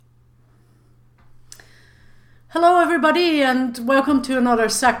Hello, everybody, and welcome to another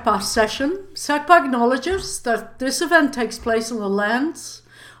SACPA session. SACPA acknowledges that this event takes place on the lands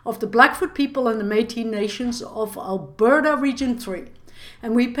of the Blackfoot people and the Métis Nations of Alberta Region 3,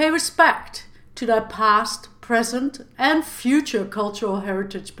 and we pay respect to their past, present, and future cultural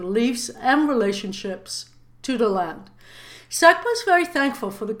heritage beliefs and relationships to the land. SACPA is very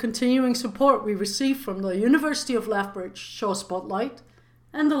thankful for the continuing support we receive from the University of Lethbridge Shaw Spotlight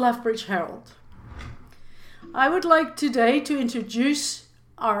and the Lethbridge Herald. I would like today to introduce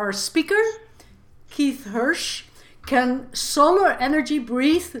our speaker, Keith Hirsch. Can solar energy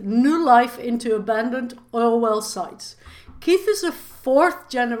breathe new life into abandoned oil well sites? Keith is a fourth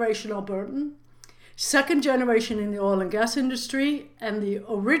generation Albertan, second generation in the oil and gas industry, and the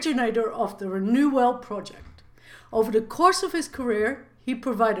originator of the Renewwell project. Over the course of his career, he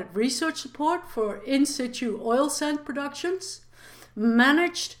provided research support for in situ oil sand productions,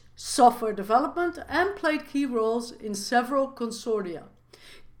 managed software development, and played key roles in several consortia.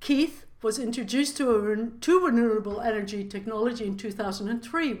 Keith was introduced to renewable energy technology in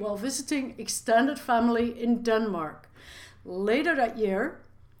 2003 while visiting extended family in Denmark. Later that year,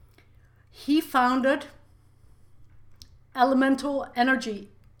 he founded Elemental Energy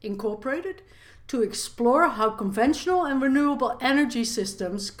Incorporated to explore how conventional and renewable energy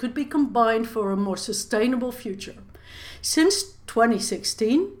systems could be combined for a more sustainable future. Since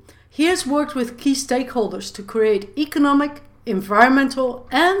 2016, he has worked with key stakeholders to create economic, environmental,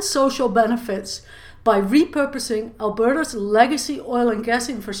 and social benefits by repurposing Alberta's legacy oil and gas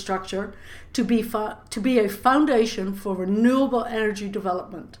infrastructure to be a foundation for renewable energy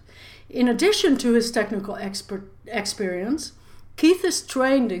development. In addition to his technical experience, Keith is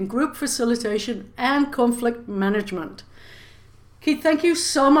trained in group facilitation and conflict management. Keith, thank you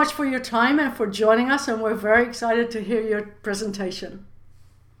so much for your time and for joining us, and we're very excited to hear your presentation.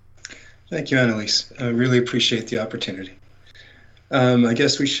 Thank you, Annalise. I really appreciate the opportunity. I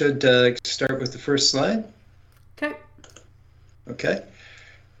guess we should start with the first slide. Okay.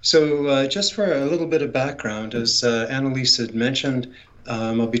 So just for a little bit of background, as Annalise had mentioned,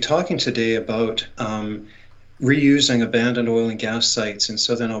 I'll be talking today about reusing abandoned oil and gas sites in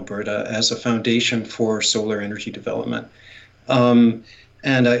southern Alberta as a foundation for solar energy development.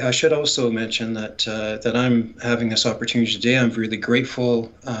 And I should also mention that I'm having this opportunity today. I'm really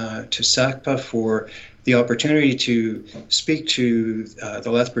grateful to SACPA for the opportunity to speak to the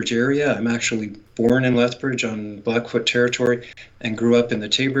Lethbridge area. I'm actually born in Lethbridge on Blackfoot territory and grew up in the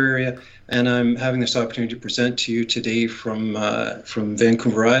Taber area. And I'm having this opportunity to present to you today from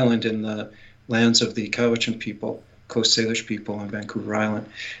Vancouver Island in the lands of the Cowichan people, Coast Salish people on Vancouver Island.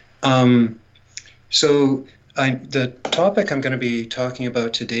 The topic I'm going to be talking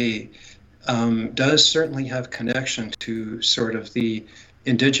about today does certainly have connection to sort of the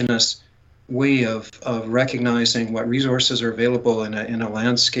Indigenous way of recognizing what resources are available in a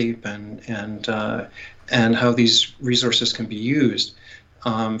landscape and how these resources can be used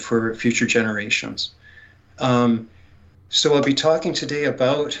for future generations. So I'll be talking today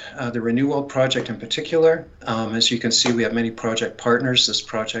about the Renewwell project in particular. As you can see, we have many project partners. This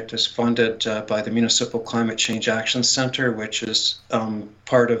project is funded by the Municipal Climate Change Action Centre, which is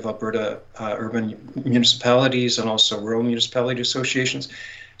part of Alberta urban municipalities and also rural municipality associations,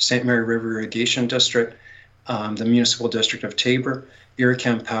 St. Mary River Irrigation District, the Municipal District of Taber,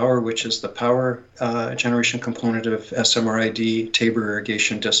 Irricam Power, which is the power generation component of SMRID, Taber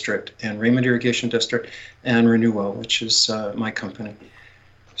Irrigation District, and Raymond Irrigation District, and Renewwell, which is my company.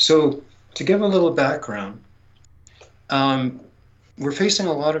 So to give a little background, we're facing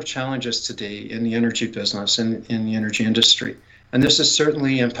a lot of challenges today in the energy business and in the energy industry. And this is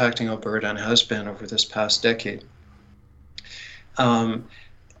certainly impacting Alberta and has been over this past decade.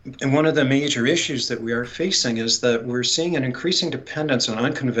 And one of the major issues that we are facing is that we're seeing an increasing dependence on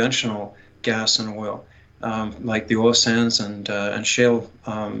unconventional gas and oil, like the oil sands and shale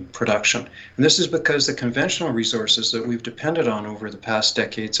production. And this is because the conventional resources that we've depended on over the past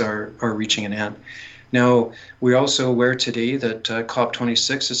decades are reaching an end. Now, we're also aware today that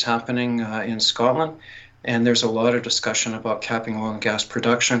COP26 is happening in Scotland, and there's a lot of discussion about capping oil and gas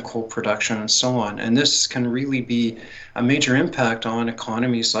production, coal production, and so on. And this can really be a major impact on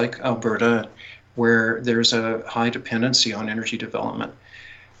economies like Alberta, where there's a high dependency on energy development.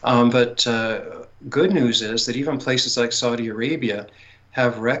 But good news is that even places like Saudi Arabia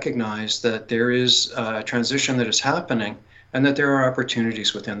have recognized that there is a transition that is happening and that there are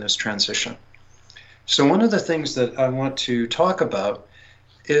opportunities within this transition. So one of the things that I want to talk about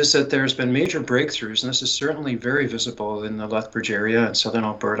is that there's been major breakthroughs, and this is certainly very visible in the Lethbridge area in southern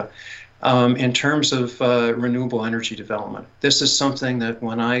Alberta, in terms of renewable energy development. This is something that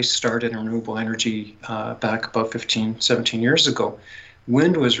when I started in renewable energy back about 15, 17 years ago,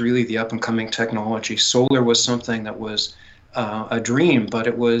 wind was really the up-and-coming technology. Solar was something that was a dream, but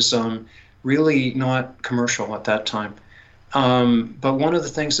it was really not commercial at that time. But one of the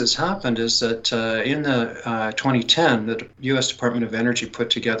things that's happened is that in the 2010, the U.S. Department of Energy put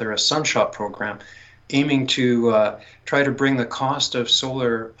together a Sunshot program aiming to try to bring the cost of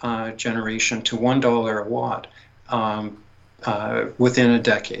solar generation to $1 a watt within a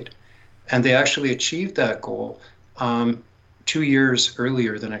decade. And they actually achieved that goal 2 years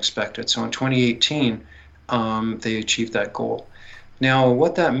earlier than expected. So in 2018, they achieved that goal. Now,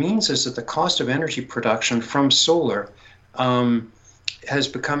 what that means is that the cost of energy production from solar has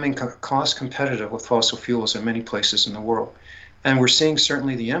becoming cost competitive with fossil fuels in many places in the world. And we're seeing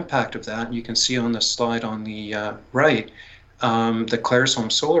certainly the impact of that. You can see on the slide on the right, the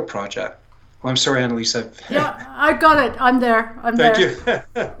Claresholm Solar Project. Oh, I'm sorry, Annalise. Yeah, I got it. I'm there. Thank you.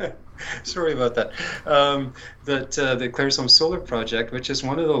 Sorry about that. The Claresholm Solar Project, which is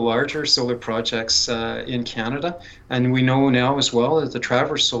one of the larger solar projects in Canada. And we know now as well that the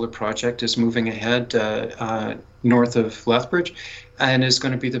Traverse Solar Project is moving ahead north of Lethbridge and is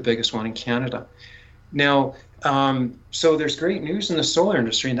going to be the biggest one in Canada. Now, so there's great news in the solar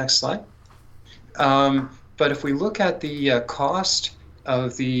industry. Next slide. But if we look at the cost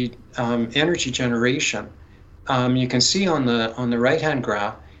of the energy generation, you can see on the right-hand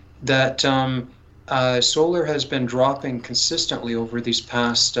graph that solar has been dropping consistently over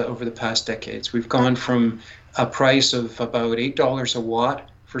the past decades. We've gone from a price of about $8 a watt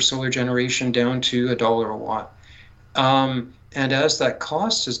for solar generation down to $1 a watt. And as that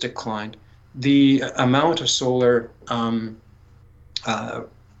cost has declined, the amount of solar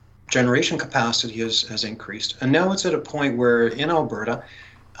generation capacity has increased. And now it's at a point where in Alberta,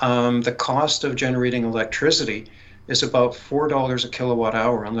 the cost of generating electricity is about $4 a kilowatt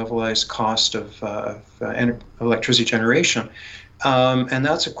hour on levelized cost of electricity generation. And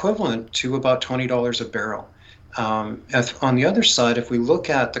that's equivalent to about $20 a barrel. On the other side, if we look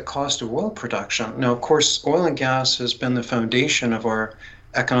at the cost of oil production, now, of course, oil and gas has been the foundation of our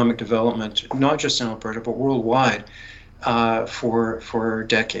economic development, not just in Alberta, but worldwide for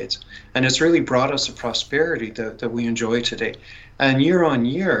decades. And it's really brought us a prosperity that we enjoy today. And year on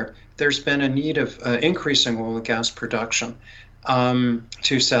year, there's been a need of increasing oil and gas production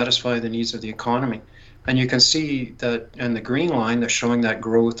to satisfy the needs of the economy. And you can see that in the green line, they're showing that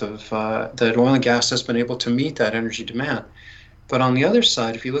growth of that oil and gas has been able to meet that energy demand. But on the other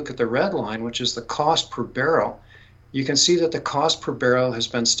side, if you look at the red line, which is the cost per barrel, you can see that the cost per barrel has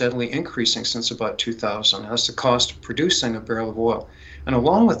been steadily increasing since about 2000. That's the cost of producing a barrel of oil. And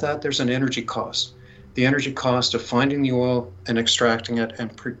along with that, there's an energy cost. The energy cost of finding the oil and extracting it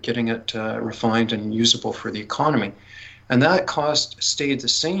and getting it refined and usable for the economy. And that cost stayed the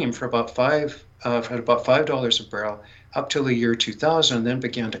same for about $5 a barrel up till the year 2000, and then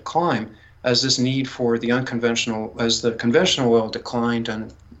began to climb as this need for the conventional oil declined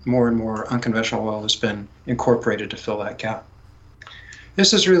and more unconventional oil has been incorporated to fill that gap.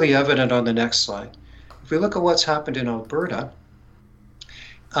 This is really evident on the next slide. If we look at what's happened in Alberta,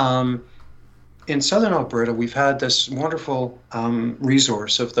 in southern Alberta, we've had this wonderful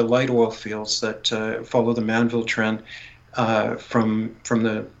resource of the light oil fields that follow the Mannville Trend from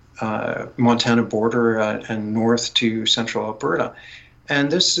the Montana border and north to central Alberta. And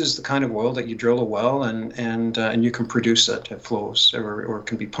this is the kind of oil that you drill a well and you can produce it. It flows or it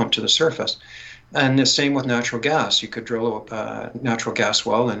can be pumped to the surface. And the same with natural gas. You could drill a natural gas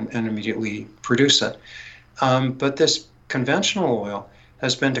well and immediately produce it. But this conventional oil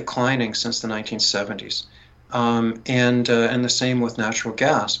has been declining since the 1970s. And the same with natural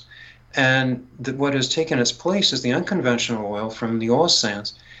gas. And what has taken its place is the unconventional oil from the oil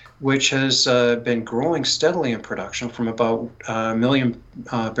sands, which has been growing steadily in production from about 1 million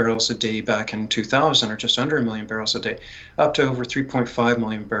barrels a day back in 2000, or just under 1 million barrels a day, up to over 3.5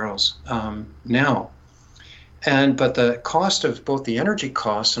 million barrels now. But the cost of both the energy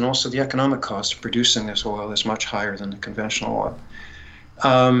cost and also the economic cost of producing this oil is much higher than the conventional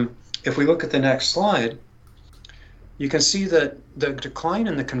oil. If we look at the next slide, you can see that the decline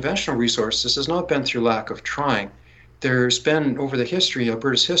in the conventional resources has not been through lack of trying. There's been, over the history,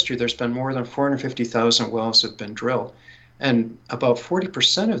 Alberta's history, there's been more than 450,000 wells that have been drilled. And about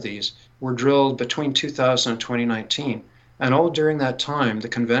 40% of these were drilled between 2000 and 2019. And all during that time, the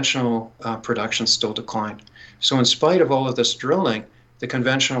conventional production still declined. So in spite of all of this drilling, the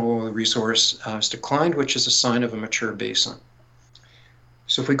conventional oil resource has declined, which is a sign of a mature basin.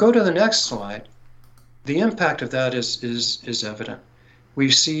 So if we go to the next slide, the impact of that is evident. we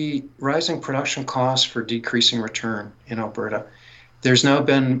see rising production costs for decreasing return in Alberta. There's now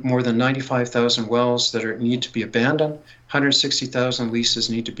been more than 95,000 wells that need to be abandoned. 160,000 leases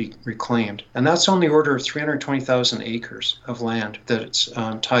need to be reclaimed. And that's on the order of 320,000 acres of land that's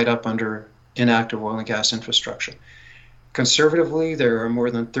tied up under inactive oil and gas infrastructure. Conservatively, there are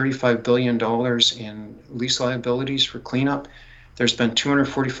more than $35 billion in lease liabilities for cleanup. There's been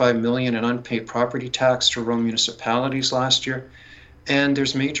 $245 million in unpaid property tax to rural municipalities last year. And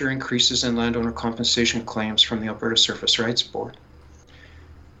there's major increases in landowner compensation claims from the Alberta Surface Rights Board.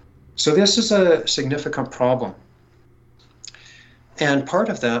 So this is a significant problem. And part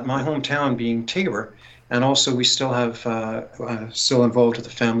of that, my hometown being Taber, and also we still have still involved with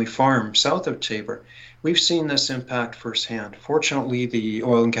the family farm south of Taber, we've seen this impact firsthand. Fortunately, the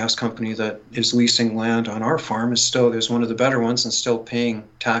oil and gas company that is leasing land on our farm is one of the better ones and still paying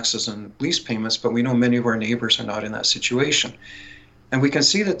taxes and lease payments, but we know many of our neighbors are not in that situation. And we can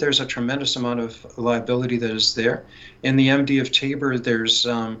see that there's a tremendous amount of liability that is there. In the MD of Taber, there's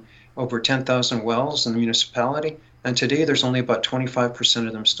over 10,000 wells in the municipality, and today there's only about 25%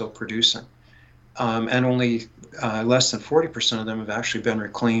 of them still producing. And only less than 40% of them have actually been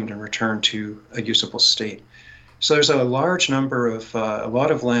reclaimed and returned to a usable state. So there's a large number of, a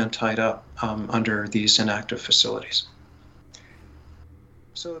lot of land tied up under these inactive facilities.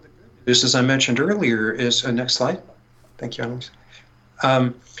 So the good news, as I mentioned earlier, is, next slide. Thank you, Annalise.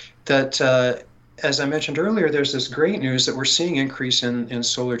 As I mentioned earlier, there's this great news that we're seeing increase in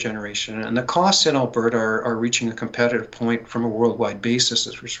solar generation, and the costs in Alberta are reaching a competitive point from a worldwide basis,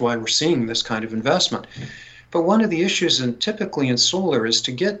 which is why we're seeing this kind of investment. But one of the issues typically in solar is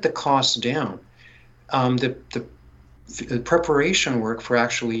to get the costs down. The preparation work for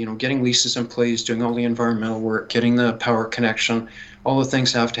actually, getting leases in place, doing all the environmental work, getting the power connection, all the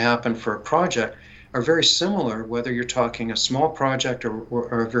things have to happen for a project are very similar, whether you're talking a small project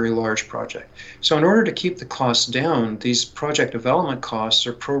or a very large project. So in order to keep the costs down, these project development costs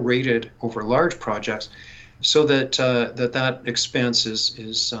are prorated over large projects so that that expense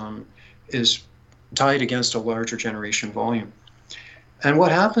is tied against a larger generation volume. And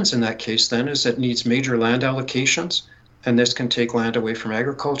what happens in that case then is it needs major land allocations, and this can take land away from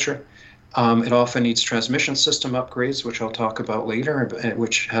agriculture. It often needs transmission system upgrades, which I'll talk about later,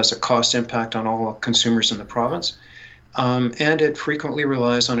 which has a cost impact on all consumers in the province. And it frequently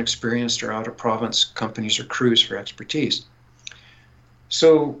relies on experienced or out-of-province companies or crews for expertise.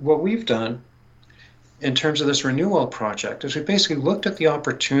 So what we've done in terms of this renewal project is we basically looked at the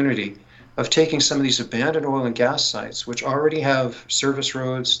opportunity of taking some of these abandoned oil and gas sites, which already have service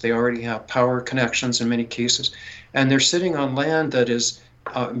roads, they already have power connections in many cases, and they're sitting on land that is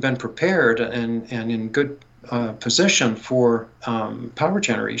been prepared and in good position for power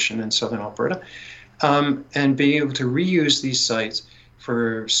generation in southern Alberta, and being able to reuse these sites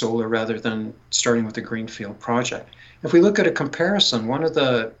for solar rather than starting with a greenfield project. If we look at a comparison, one of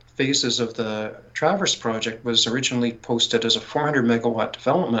the phases of the Traverse project was originally posted as a 400 megawatt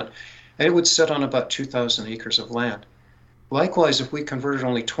development, and it would sit on about 2,000 acres of land. Likewise, if we converted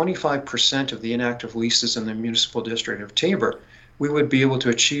only 25% of the inactive leases in the municipal district of Taber, we would be able to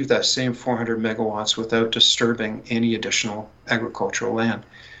achieve that same 400 megawatts without disturbing any additional agricultural land.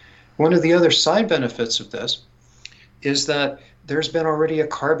 One of the other side benefits of this is that there's been already a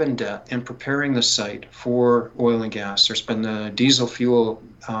carbon debt in preparing the site for oil and gas. There's been the diesel fuel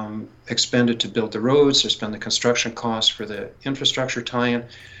expended to build the roads, there's been the construction costs for the infrastructure tie-in,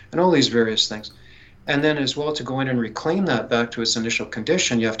 and all these various things. And then as well, to go in and reclaim that back to its initial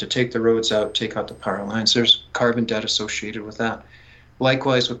condition, you have to take the roads out, take out the power lines. There's carbon debt associated with that.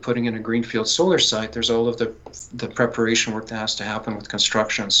 Likewise, with putting in a greenfield solar site, there's all of the preparation work that has to happen with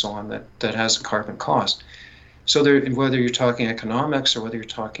construction and so on that has a carbon cost. So whether you're talking economics or whether you're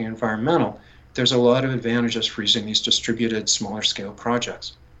talking environmental, there's a lot of advantages for using these distributed smaller scale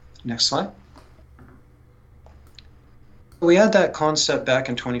projects. Next slide. We had that concept back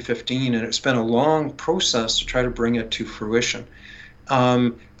in 2015, and it's been a long process to try to bring it to fruition.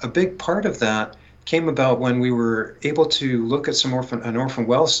 A big part of that came about when we were able to look at an orphan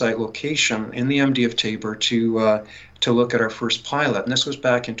well site location in the MD of Taber to look at our first pilot, and this was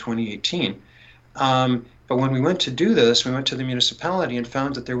back in 2018. But when we went to do this, we went to the municipality and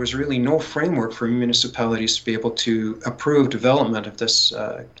found that there was really no framework for municipalities to be able to approve development of this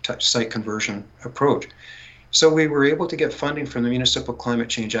site conversion approach. So we were able to get funding from the Municipal Climate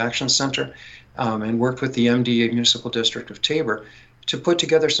Change Action Centre and worked with the MD Municipal District of Taber to put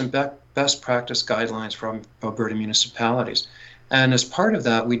together some best practice guidelines from Alberta municipalities. And as part of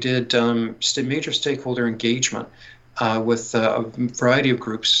that, we did major stakeholder engagement with a variety of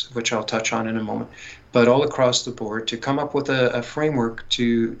groups, which I'll touch on in a moment. but all across the board to come up with a framework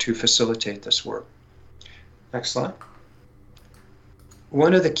to facilitate this work. Next slide.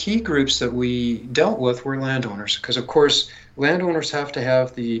 One of the key groups that we dealt with were landowners, because of course landowners have to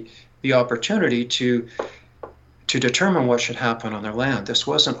have the opportunity to determine what should happen on their land. This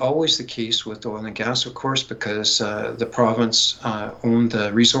wasn't always the case with oil and gas, of course, because the province owned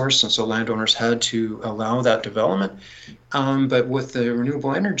the resource, and so landowners had to allow that development. But with the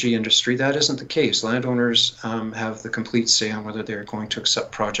renewable energy industry, that isn't the case. Landowners have the complete say on whether they're going to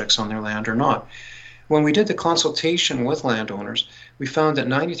accept projects on their land or not. When we did the consultation with landowners, we found that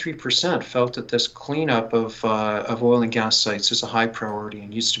 93% felt that this cleanup of oil and gas sites is a high priority and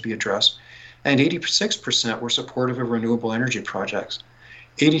needs to be addressed. And 86% were supportive of renewable energy projects.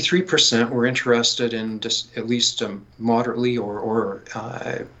 83% were interested in just at least moderately or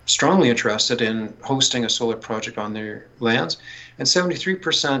strongly interested in hosting a solar project on their lands. And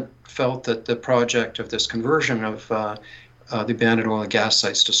 73% felt that the project of this conversion of the abandoned oil and gas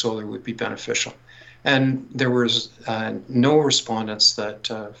sites to solar would be beneficial. And there was no respondents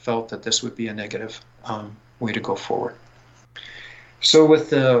that felt that this would be a negative way to go forward. So with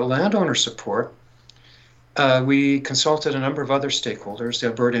the landowner support, we consulted a number of other stakeholders. The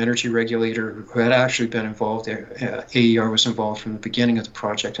Alberta Energy Regulator, who had actually been involved, AER was involved from the beginning of the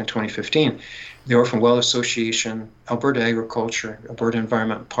project in 2015. The Orphan Well Association, Alberta Agriculture, Alberta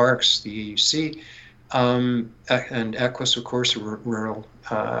Environment and Parks, the AEC, and EQUIS, of course, the Rural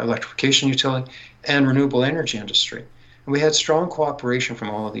Electrification Utility, and renewable energy industry. And we had strong cooperation from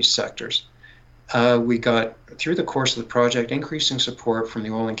all of these sectors. We got, through the course of the project, increasing support from the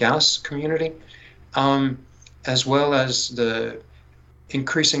oil and gas community, as well as the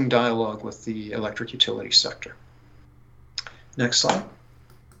increasing dialogue with the electric utility sector. Next slide.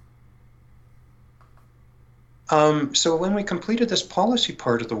 So when we completed this policy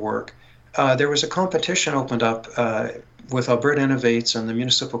part of the work, there was a competition opened up with Alberta Innovates and the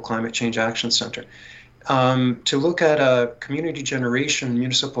Municipal Climate Change Action Centre to look at a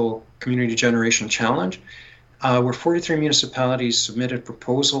municipal community generation challenge, where 43 municipalities submitted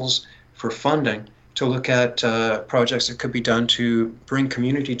proposals for funding to look at projects that could be done to bring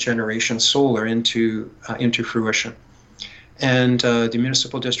community generation solar into fruition. And the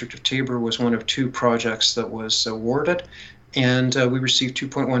Municipal District of Taber was one of 2 projects that was awarded, and we received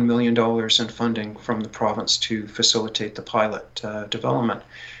 $2.1 million in funding from the province to facilitate the pilot development.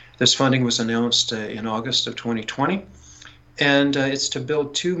 This funding was announced in August of 2020, and it's to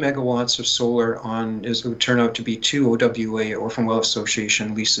build 2 megawatts of solar on, it would turn out to be 2 OWA, Orphan Well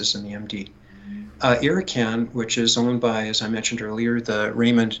Association leases in the MD. Irrican, which is owned by, as I mentioned earlier, the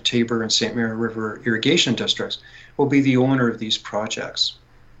Raymond, Taber, and St. Mary River irrigation districts, will be the owner of these projects.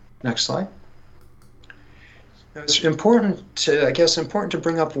 Next slide. Now, it's important to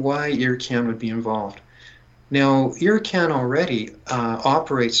bring up why Irrican would be involved. Now, Irrican already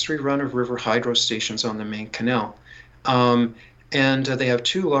operates 3 run-of-river hydro stations on the main canal, and they have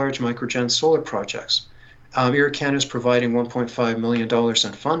 2 large microgen solar projects. Irrican is providing $1.5 million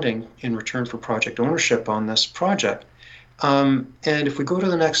in funding in return for project ownership on this project. And if we go to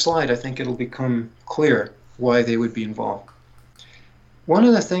the next slide, I think it'll become clear why they would be involved. One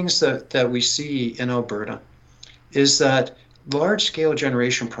of the things that we see in Alberta is that large-scale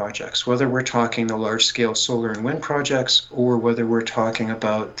generation projects, whether we're talking the large-scale solar and wind projects, or whether we're talking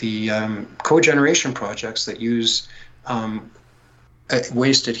about the cogeneration projects that use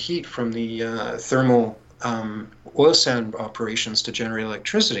wasted heat from the thermal oil sand operations to generate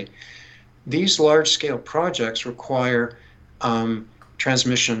electricity, these large-scale projects require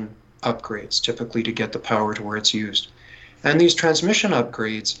transmission upgrades, typically to get the power to where it's used. And these transmission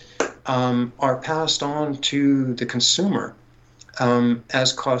upgrades are passed on to the consumer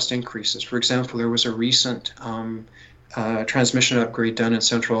as cost increases. For example, there was a recent transmission upgrade done in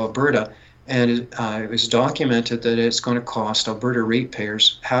central Alberta, and it was documented that it's going to cost Alberta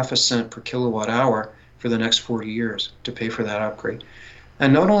ratepayers half a cent per kilowatt hour for the next 40 years to pay for that upgrade.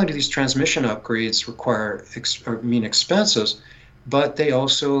 And not only do these transmission upgrades require expenses, but they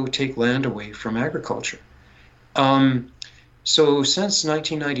also take land away from agriculture. So since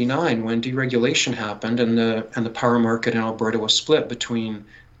 1999, when deregulation happened and the power market in Alberta was split between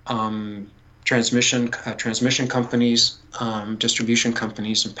transmission companies, distribution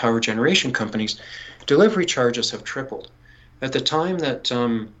companies, and power generation companies, delivery charges have tripled. At the time that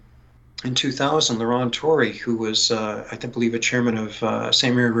in 2000, Laurent Torrey, who was, I believe, a chairman of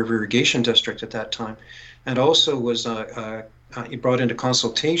St. Mary River Irrigation District at that time, and also was he brought into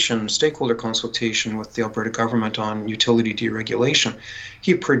stakeholder consultation with the Alberta government on utility deregulation.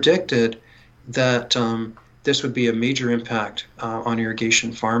 He predicted that this would be a major impact on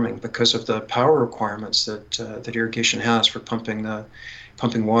irrigation farming because of the power requirements that irrigation has for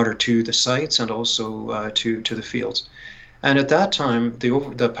pumping water to the sites and also to the fields. And at that time,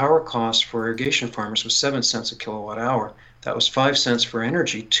 the power cost for irrigation farmers was 7 cents a kilowatt hour. That was 5 cents for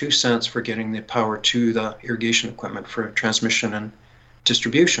energy, 2 cents for getting the power to the irrigation equipment for transmission and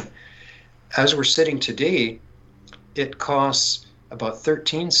distribution. As we're sitting today, it costs about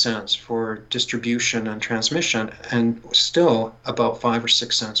 13 cents for distribution and transmission, and still about 5 or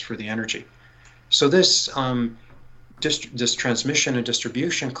 6 cents for the energy. So this transmission and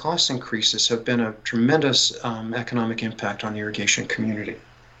distribution cost increases have been a tremendous economic impact on the irrigation community.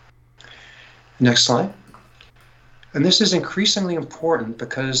 Next slide. And this is increasingly important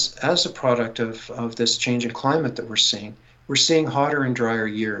because as a product of this change in climate that we're seeing hotter and drier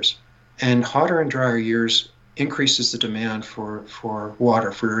years. And hotter and drier years increases the demand for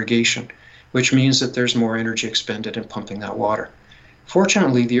water, for irrigation, which means that there's more energy expended in pumping that water.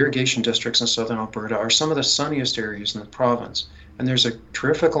 Fortunately, the irrigation districts in southern Alberta are some of the sunniest areas in the province, and there's a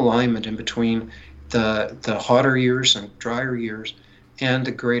terrific alignment in between the hotter years and drier years and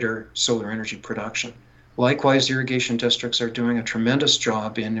the greater solar energy production. Likewise, irrigation districts are doing a tremendous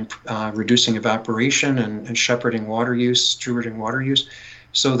job in reducing evaporation and shepherding water use, stewarding water use,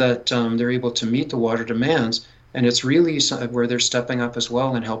 so that they're able to meet the water demands. And it's really where they're stepping up as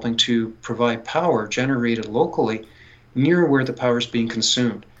well and helping to provide power generated locally near where the power is being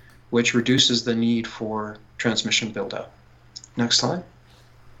consumed, which reduces the need for transmission build-up. Next slide.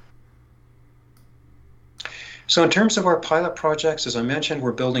 So in terms of our pilot projects, as I mentioned,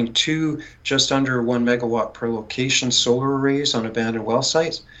 we're building 2 just under 1 megawatt per location solar arrays on abandoned well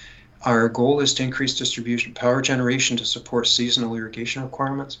sites. Our goal is to increase distribution power generation to support seasonal irrigation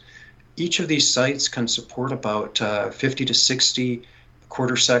requirements. Each of these sites can support about 50 to 60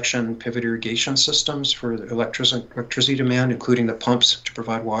 quarter section pivot irrigation systems for electricity demand, including the pumps to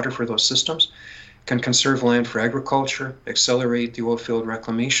provide water for those systems, can conserve land for agriculture, accelerate the oil field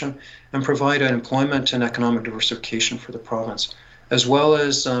reclamation, and provide employment and economic diversification for the province, as well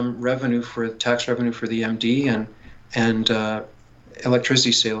as tax revenue for the MD and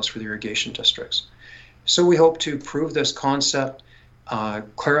electricity sales for the irrigation districts. So we hope to prove this concept,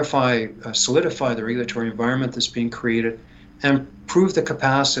 clarify, solidify the regulatory environment that's being created, and prove the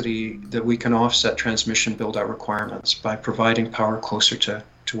capacity that we can offset transmission build-out requirements by providing power closer to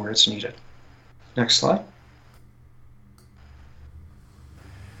where it's needed. Next slide.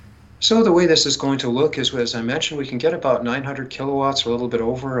 So the way this is going to look is, as I mentioned, we can get about 900 kilowatts or a little bit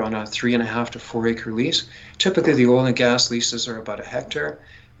over on a 3.5 to 4 acre lease. Typically the oil and gas leases are about a hectare.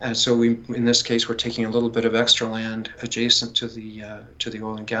 And so in this case, we're taking a little bit of extra land adjacent to the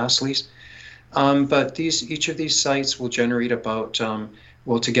oil and gas lease. But each of these sites will generate about,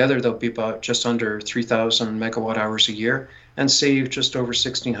 together they'll be about just under 3,000 megawatt hours a year and save just over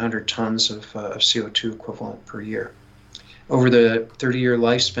 1,600 tons of CO2 equivalent per year. Over the 30-year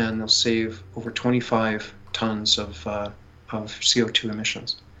lifespan, they'll save over 25 tons of CO2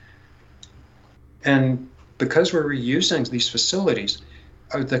 emissions. And because we're reusing these facilities,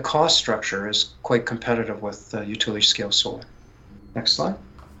 the cost structure is quite competitive with utility scale solar. Next slide.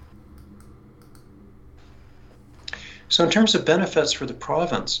 So in terms of benefits for the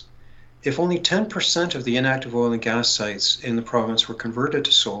province, if only 10% of the inactive oil and gas sites in the province were converted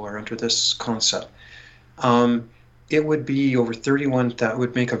to solar under this concept, it would be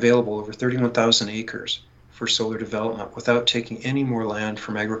would make available over 31,000 acres for solar development without taking any more land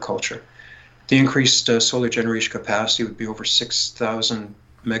from agriculture. The increased solar generation capacity would be over 6,000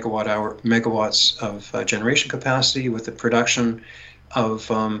 megawatts of generation capacity, with the production of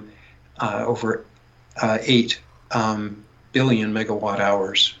over 8 billion megawatt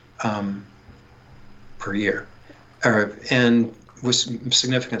hours per year, and with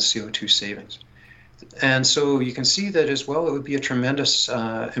significant CO2 savings. And so you can see that as well, it would be a tremendous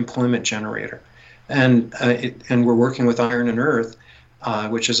employment generator. And we're working with Iron and Earth,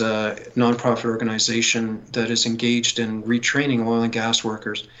 which is a nonprofit organization that is engaged in retraining oil and gas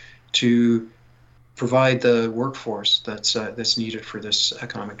workers to provide the workforce that's needed for this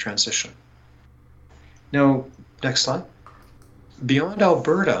economic transition. Now, next slide. Beyond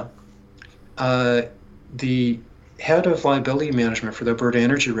Alberta, the head of liability management for the Alberta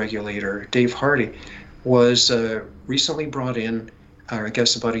Energy Regulator, Dave Hardy, was recently brought in, or I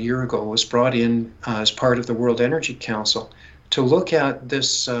guess about a year ago, was brought in as part of the World Energy Council to look at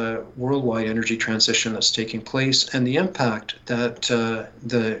this worldwide energy transition that's taking place and the impact that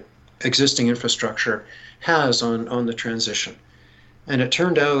the existing infrastructure has on the transition. And it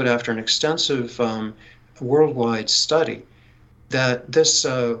turned out, after an extensive worldwide study, that this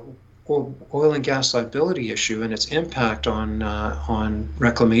oil and gas liability issue and its impact on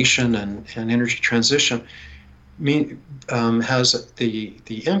reclamation and energy transition has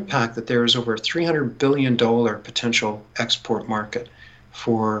the impact that there is over a $300 billion potential export market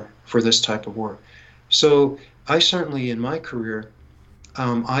for this type of work. So I certainly, in my career,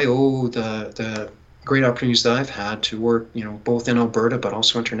 I owe the great opportunities that I've had to work, both in Alberta but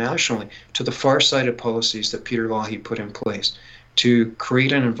also internationally, to the far-sighted policies that Peter Lougheed put in place to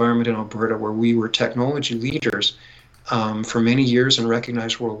create an environment in Alberta where we were technology leaders for many years and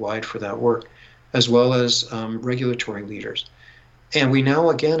recognized worldwide for that work, as well as regulatory leaders. And we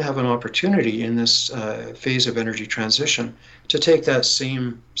now again have an opportunity in this phase of energy transition to take that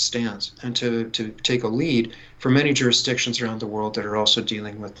same stance and to take a lead for many jurisdictions around the world that are also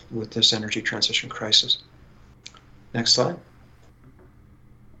dealing with this energy transition crisis. Next slide.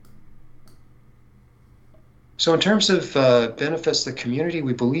 So in terms of benefits to the community,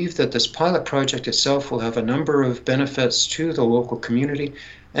 we believe that this pilot project itself will have a number of benefits to the local community,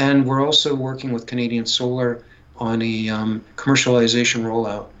 and we're also working with Canadian Solar on a commercialization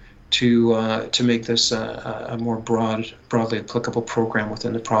rollout to make this a more broadly applicable program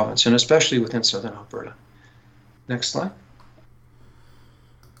within the province, and especially within Southern Alberta. Next slide.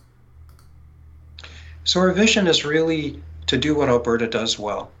 So our vision is really to do what Alberta does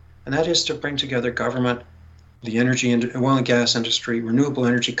well, and that is to bring together government, the energy and oil and gas industry, renewable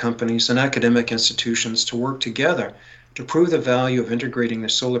energy companies, and academic institutions to work together to prove the value of integrating the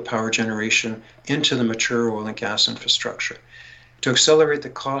solar power generation into the mature oil and gas infrastructure. To accelerate the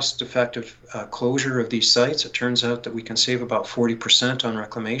cost-effective closure of these sites, it turns out that we can save about 40% on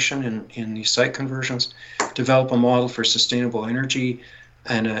reclamation in these site conversions, develop a model for sustainable energy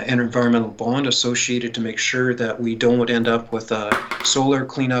and an environmental bond associated to make sure that we don't end up with a solar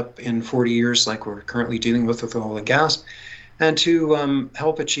cleanup in 40 years like we're currently dealing with oil and gas, and to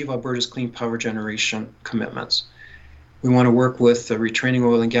help achieve Alberta's clean power generation commitments. We want to work with retraining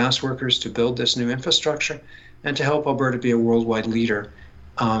oil and gas workers to build this new infrastructure and to help Alberta be a worldwide leader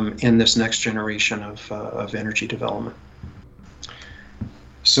in this next generation of energy development.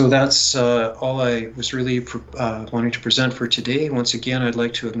 So that's all I was really wanting to present for today. Once again, I'd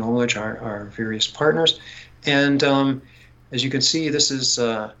like to acknowledge our various partners. And as you can see, this is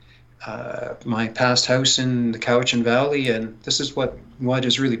my past house in the Cowichan Valley, and this is what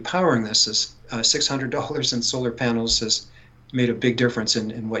is really powering this is $600 in solar panels has made a big difference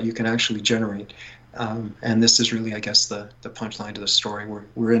in what you can actually generate. And this is really, I guess, the punchline to the story.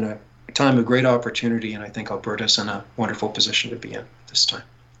 We're in a time of great opportunity, and I think Alberta's in a wonderful position to be in this time.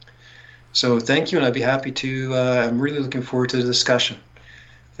 So thank you, and I'd be happy to, I'm really looking forward to the discussion.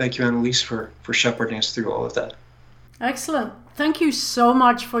 Thank you, Annalise, for shepherding us through all of that. Excellent. Thank you so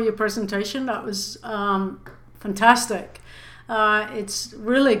much for your presentation. That was fantastic. It's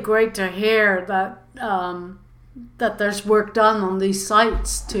really great to hear that that there's work done on these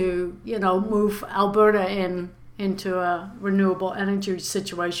sites to, move Alberta into a renewable energy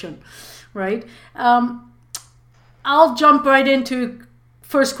situation, right? I'll jump right into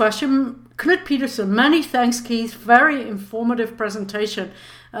first question. Knut Peterson, many thanks, Keith. Very informative presentation.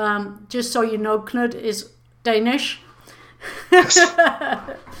 Just so you know, Knut is Danish.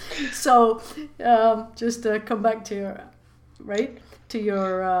 So just to come back to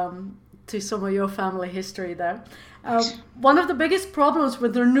to some of your family history there. One of the biggest problems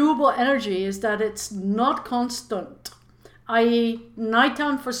with renewable energy is that it's not constant, i.e.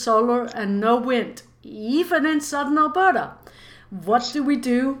 nighttime for solar and no wind, even in southern Alberta. What do we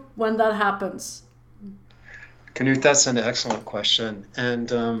do when that happens? Knut, that's an excellent question.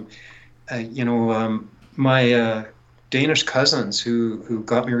 And, my Danish cousins who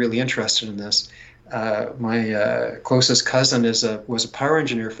got me really interested in this, my closest cousin was a power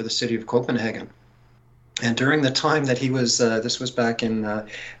engineer for the city of Copenhagen. And during the time that he was, this was back in the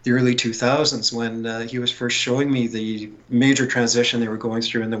early 2000s when he was first showing me the major transition they were going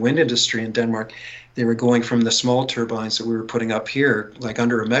through in the wind industry in Denmark. They were going from the small turbines that we were putting up here, like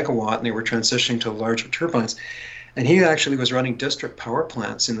under a megawatt, and they were transitioning to larger turbines. And he actually was running district power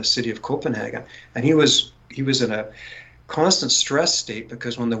plants in the city of Copenhagen. And he was in a constant stress state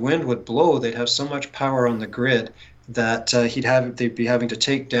because when the wind would blow, they'd have so much power on the grid that they'd be having to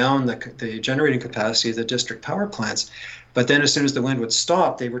take down the generating capacity of the district power plants. But then as soon as the wind would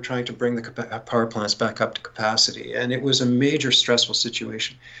stop, they were trying to bring the power plants back up to capacity. And it was a major stressful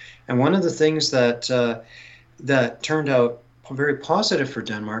situation. And one of the things that turned out very positive for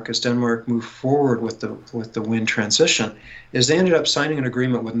Denmark as Denmark moved forward with the wind transition is they ended up signing an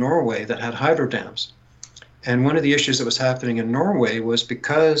agreement with Norway that had hydro dams. And one of the issues that was happening in Norway was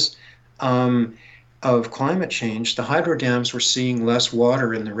because of climate change, the hydro dams were seeing less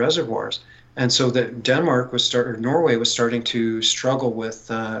water in the reservoirs. And so that Norway was starting to struggle with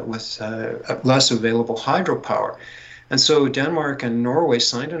less available hydropower. And so Denmark and Norway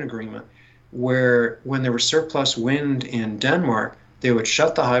signed an agreement where when there was surplus wind in Denmark, they would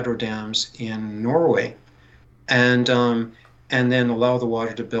shut the hydro dams in Norway and then allow the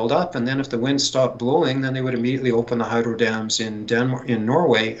water to build up. And then if the wind stopped blowing, then they would immediately open the hydro dams in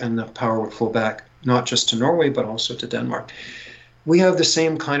Norway, and the power would flow back, not just to Norway, but also to Denmark. We have the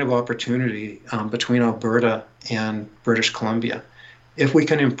same kind of opportunity between Alberta and British Columbia. If we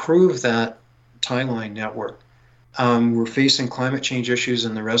can improve that tie line network, we're facing climate change issues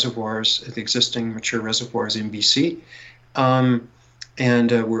in the reservoirs, the existing mature reservoirs in BC,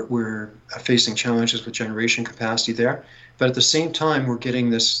 and we're facing challenges with generation capacity there. But at the same time, we're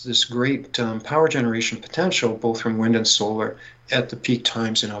getting this great power generation potential, both from wind and solar, at the peak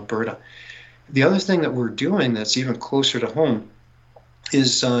times in Alberta. The other thing that we're doing that's even closer to home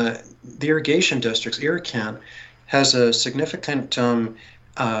is the irrigation districts. Irrican has a significant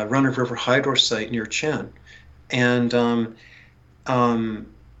run-of-river hydro site near Chen. And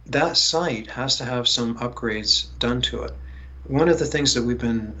that site has to have some upgrades done to it. One of the things that we've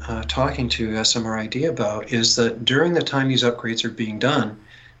been talking to SMRID about is that during the time these upgrades are being done,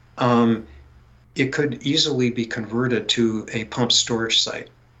 it could easily be converted to a pump storage site.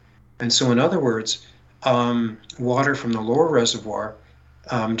 And so in other words, water from the lower reservoir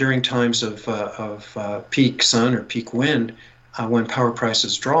during times of peak sun or peak wind, when power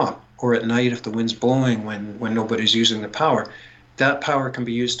prices drop, or at night if the wind's blowing when nobody's using the power, that power can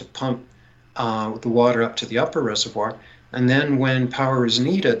be used to pump the water up to the upper reservoir. And then when power is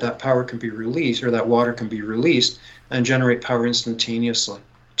needed, that power can be released, or that water can be released and generate power instantaneously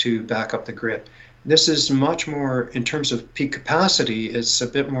to back up the grid. This is much more, in terms of peak capacity, it's a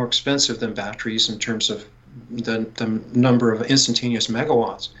bit more expensive than batteries in terms of the number of instantaneous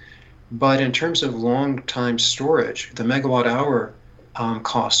megawatts. But in terms of long time storage, the megawatt hour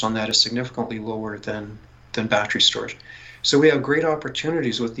cost on that is significantly lower than battery storage. So we have great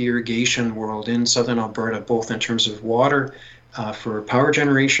opportunities with the irrigation world in southern Alberta, both in terms of water for power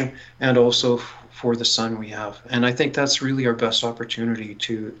generation and also for the sun we have. And I think that's really our best opportunity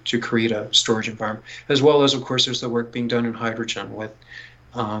to create a storage environment, as well as, of course, there's the work being done in hydrogen with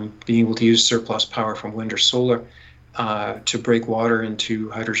being able to use surplus power from wind or solar to break water into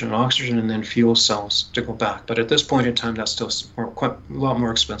hydrogen and oxygen, and then fuel cells to go back. But at this point in time, that's still quite a lot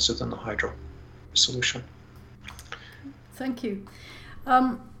more expensive than the hydro solution. Thank you.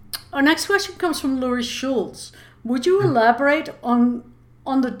 Our next question comes from Laurie Schultz. Would you elaborate on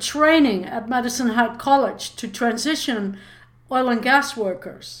the training at Medicine Hat College to transition oil and gas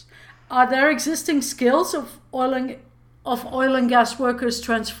workers? Are there existing skills of oil and gas workers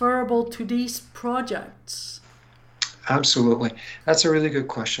transferable to these projects? Absolutely. That's a really good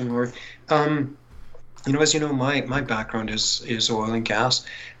question, Laurie. As you know, my background is oil and gas.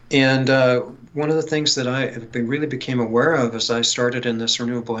 And one of the things that I really became aware of as I started in this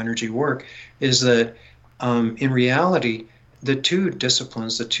renewable energy work is that in reality, the two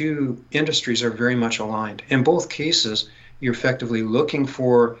disciplines, the two industries are very much aligned. In both cases, you're effectively looking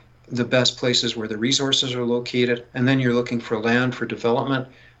for the best places where the resources are located, and then you're looking for land for development,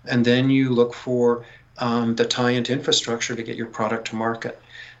 and then you look for the tie-into infrastructure to get your product to market.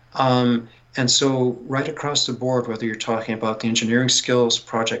 And so right across the board, whether you're talking about the engineering skills,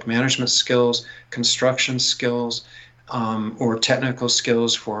 project management skills, construction skills, or technical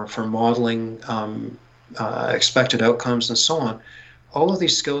skills for modeling expected outcomes and so on, all of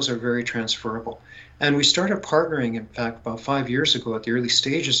these skills are very transferable. And we started partnering, in fact, about 5 years ago at the early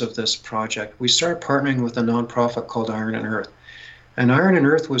stages of this project, we started partnering with a nonprofit called Iron and Earth. And Iron and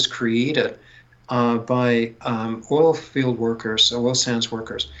Earth was created by oil field workers, oil sands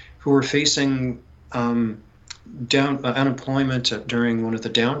workers, who were facing unemployment during one of the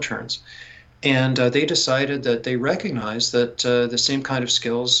downturns. And they decided that they recognized that the same kind of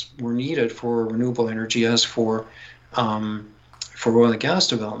skills were needed for renewable energy as for oil and gas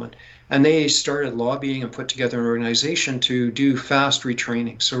development. And they started lobbying and put together an organization to do fast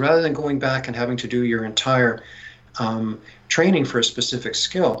retraining. So rather than going back and having to do your entire training for a specific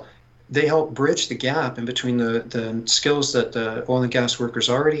skill, they help bridge the gap in between the skills that the oil and gas workers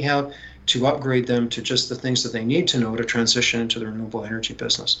already have to upgrade them to just the things that they need to know to transition into the renewable energy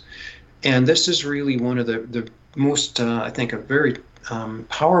business. And this is really one of the most, I think, a very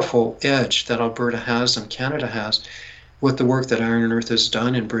powerful edge that Alberta has and Canada has with the work that Iron and Earth has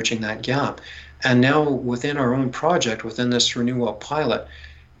done in bridging that gap. And now within our own project, within this Renewell pilot,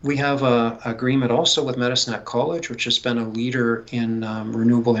 we have an agreement also with Medicine Hat College, which has been a leader in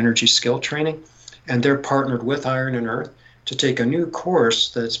renewable energy skill training. and they're partnered with Iron and Earth to take a new course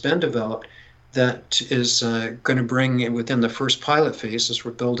that's been developed that is going to bring within the first pilot phase, as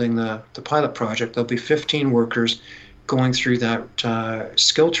we're building the pilot project, there'll be 15 workers going through that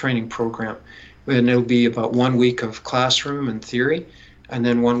skill training program. And it'll be about 1 week of classroom and theory, and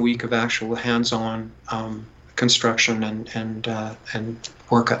then 1 week of actual hands-on construction and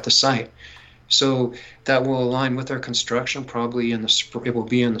work at the site. So that will align with our construction probably it will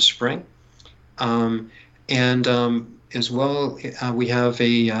be in the spring. As well, we have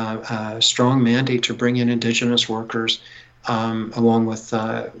a strong mandate to bring in Indigenous workers, along with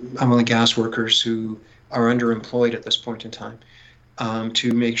oil and gas workers who are underemployed at this point in time,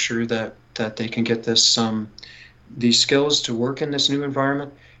 to make sure that they can get these skills to work in this new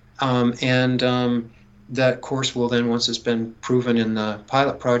environment. That course will then, once it's been proven in the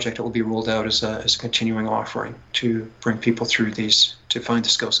pilot project, it will be rolled out as a continuing offering to bring people through these, to find the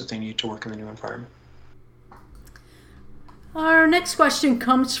skills that they need to work in the new environment. Our next question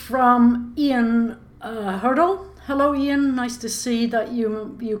comes from Ian Hurdle. Hello, Ian. Nice to see that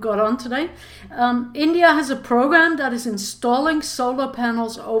you got on today. India has a program that is installing solar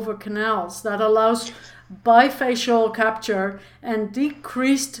panels over canals that allows bifacial capture and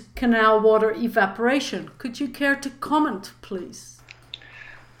decreased canal water evaporation. Could you care to comment, please?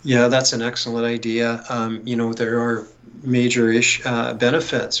 Yeah, that's an excellent idea. There are major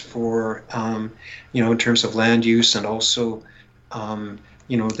benefits for, in terms of land use, and also, the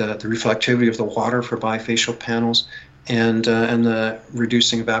reflectivity of the water for bifacial panels, and the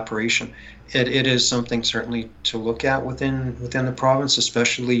reducing evaporation. It is something certainly to look at within the province,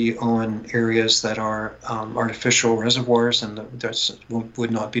 especially on areas that are artificial reservoirs and that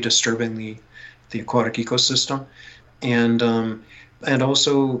would not be disturbing the aquatic ecosystem. And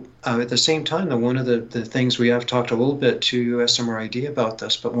also, at the same time, one of the things we have talked a little bit to SMRID about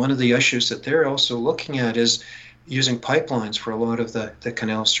this, but one of the issues that they're also looking at is using pipelines for a lot of the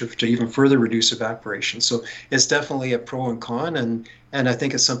canals to even further reduce evaporation. So it's definitely a pro and con, and I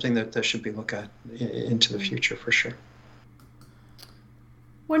think it's something that should be looked at into the future for sure.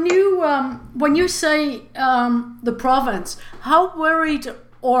 When you say the province, how worried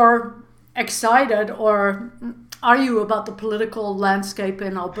or excited or are you about the political landscape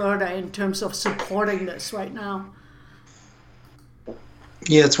in Alberta in terms of supporting this right now?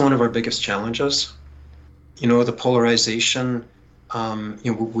 Yeah, it's one of our biggest challenges. The polarization,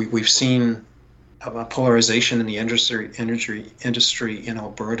 we've seen a polarization in the industry in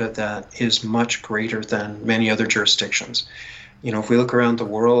Alberta that is much greater than many other jurisdictions. If we look around the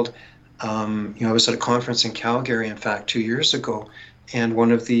world, I was at a conference in Calgary, in fact, 2 years ago, and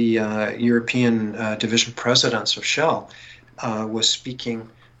one of the European division presidents of Shell was speaking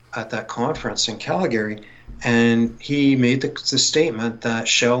at that conference in Calgary, and he made the statement that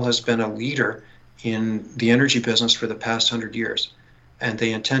Shell has been a leader in the energy business for the past 100 years. And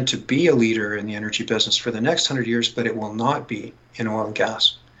they intend to be a leader in the energy business for the next 100 years, but it will not be in oil and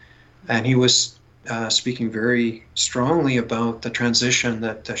gas. And he was speaking very strongly about the transition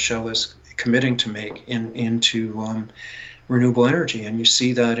that Shell is committing to make into renewable energy. And you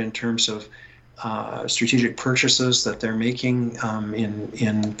see that in terms of strategic purchases that they're making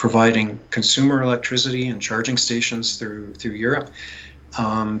in providing consumer electricity and charging stations through Europe.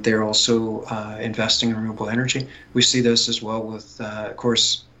 They're also investing in renewable energy. We see this as well with, of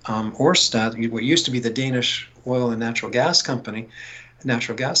course, Ørsted, what used to be the Danish oil and natural gas company.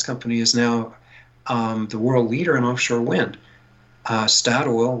 Natural gas company is now the world leader in offshore wind.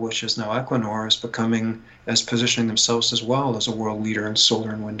 Statoil, which is now Equinor, is positioning themselves as well as a world leader in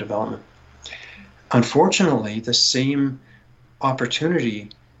solar and wind development. Unfortunately, the same opportunity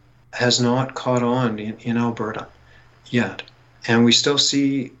has not caught on in Alberta yet. And we still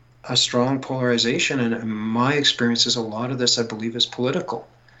see a strong polarization, and my experience is a lot of this, I believe, is political.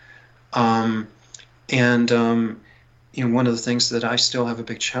 One of the things that I still have a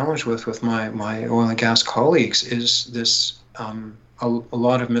big challenge with my oil and gas colleagues is this a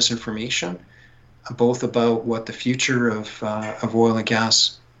lot of misinformation, both about what the future of oil and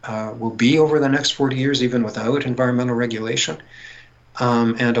gas will be over the next 40 years, even without environmental regulation,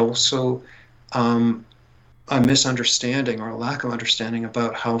 and also a misunderstanding or a lack of understanding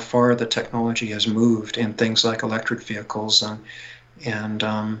about how far the technology has moved in things like electric vehicles and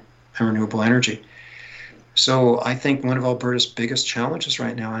renewable energy. So I think one of Alberta's biggest challenges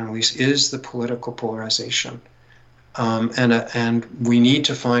right now, Annalise, is the political polarization. And we need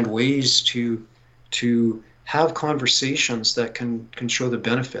to find ways to have conversations that can show the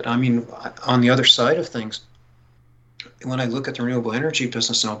benefit. I mean, on the other side of things, when I look at the renewable energy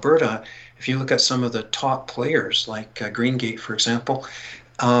business in Alberta, if you look at some of the top players like Greengate, for example,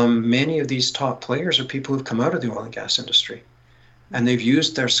 many of these top players are people who've come out of the oil and gas industry, and they've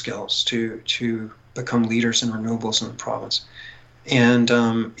used their skills to become leaders in renewables in the province. And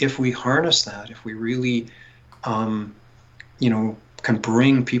if we harness that, if we really, can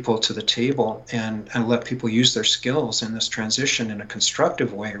bring people to the table and let people use their skills in this transition in a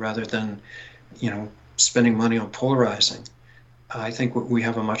constructive way rather than, spending money on polarizing, I think we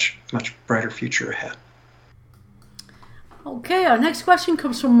have a much brighter future ahead. Okay, our next question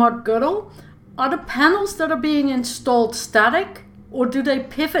comes from Mark Goodall. Are the panels that are being installed static, or do they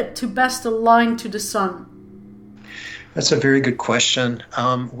pivot to best align to the sun? That's a very good question.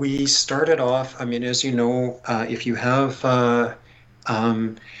 We started off, as you know, if you have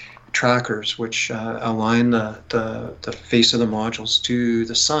trackers which align the face of the modules to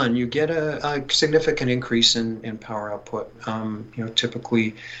the sun, you get a significant increase in power output,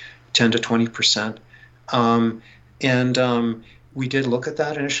 typically 10 to 20%. We did look at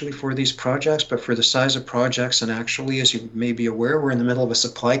that initially for these projects, but for the size of projects, and actually, as you may be aware, we're in the middle of a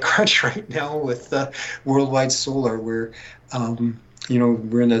supply crunch right now with worldwide solar. We're in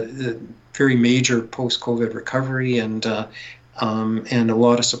a very major post-COVID recovery, and a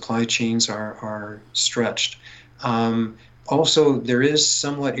lot of supply chains are stretched. Also, there is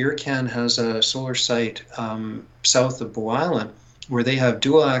somewhat, Irrican has a solar site south of Bow Island, where they have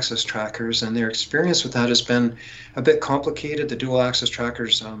dual axis trackers, and their experience with that has been a bit complicated. The dual axis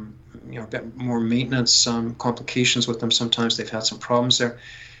trackers, a bit more maintenance complications with them. Sometimes they've had some problems there.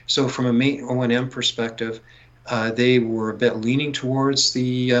 So from a O&M perspective, they were a bit leaning towards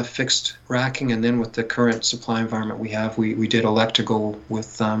the fixed racking, and then with the current supply environment we have, we did elect to go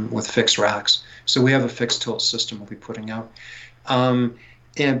with fixed racks. So we have a fixed tilt system we'll be putting out.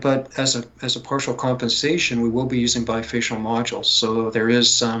 But as a partial compensation, we will be using bifacial modules. So there is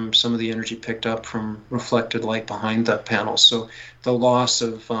some of the energy picked up from reflected light behind the panels. So the loss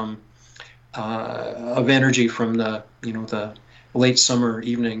of energy from the late summer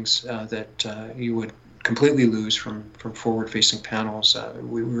evenings that you would completely lose from forward-facing panels,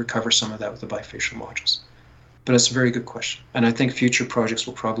 we recover some of that with the bifacial modules. But it's a very good question, and I think future projects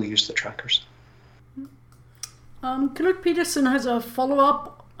will probably use the trackers. Knut Peterson has a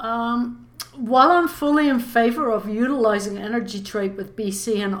follow-up. While I'm fully in favor of utilizing energy trade with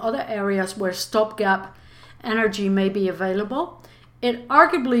BC and other areas where stopgap energy may be available, it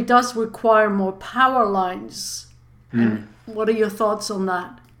arguably does require more power lines. What are your thoughts on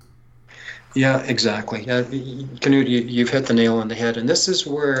that? Yeah, exactly. Knut, you've hit the nail on the head. And this is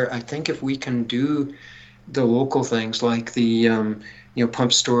where I think if we can do the local things like the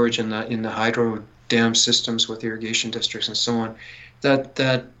pump storage in the hydro dam systems with irrigation districts and so on,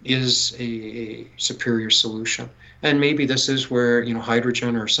 that is a superior solution. And maybe this is where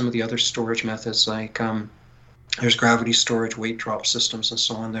hydrogen or some of the other storage methods like there's gravity storage, weight drop systems and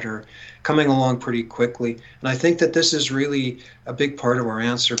so on that are coming along pretty quickly. And I think that this is really a big part of our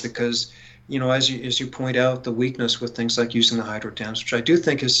answer because as you point out, the weakness with things like using the hydro dams, which I do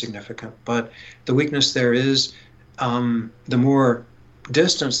think is significant, but the weakness there is the more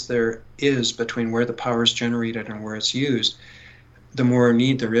distance there is between where the power is generated and where it's used, the more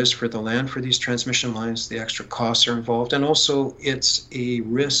need there is for the land for these transmission lines, the extra costs are involved, and also it's a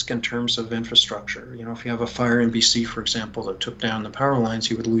risk in terms of infrastructure. If you have a fire in BC, for example, that took down the power lines,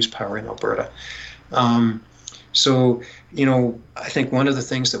 you would lose power in Alberta. So, I think one of the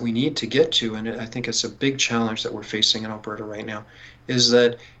things that we need to get to, and I think it's a big challenge that we're facing in Alberta right now, is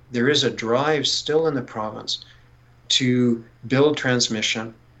that there is a drive still in the province to build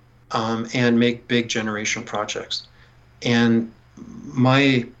transmission and make big generation projects. And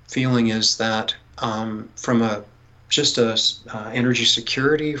my feeling is that from a energy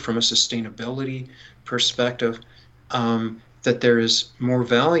security, from a sustainability perspective, that there is more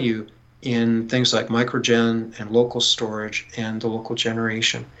value in things like microgen and local storage and the local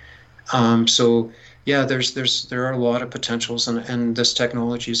generation. So yeah, there are a lot of potentials, and this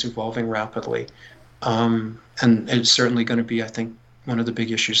technology is evolving rapidly. And it's certainly going to be, I think, one of the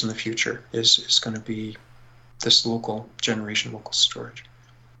big issues in the future is going to be this local generation, local storage.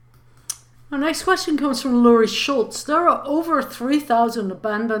 Our next question comes from Laurie Schultz. There are over 3,000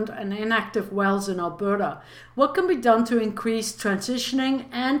 abandoned and inactive wells in Alberta. What can be done to increase transitioning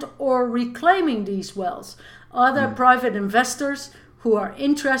and or reclaiming these wells? Are there private investors who are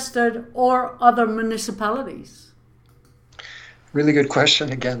interested or other municipalities? Really good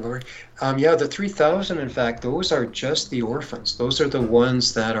question again, Laurie. The 3,000, in fact, those are just the orphans. Those are the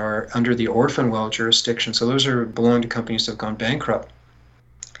ones that are under the orphan well jurisdiction. So those are belong to companies that have gone bankrupt.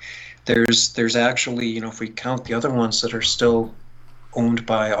 There's actually, if we count the other ones that are still owned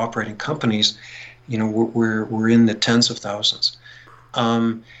by operating companies, we're in the tens of thousands.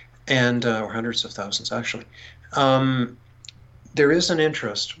 and or hundreds of thousands actually. There is an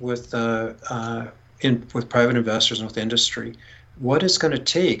interest with with private investors and with industry. What it's going to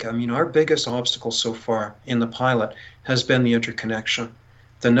take, I mean, our biggest obstacle so far in the pilot has been the interconnection.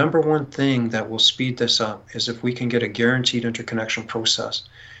 The number one thing that will speed this up is if we can get a guaranteed interconnection process.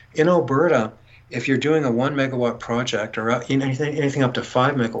 In Alberta, if you're doing a 1 megawatt project or anything up to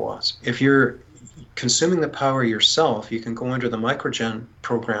 5 megawatts, if you're consuming the power yourself, you can go under the microgen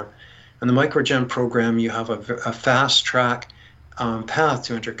program. And the microgen program, you have a fast track path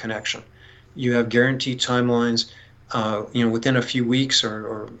to interconnection. You have guaranteed timelines. Within a few weeks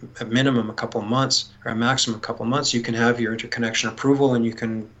or a minimum a couple of months or a maximum a couple of months, you can have your interconnection approval and you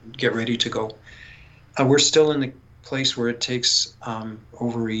can get ready to go. We're still in the place where it takes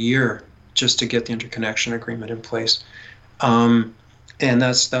over a year just to get the interconnection agreement in place. And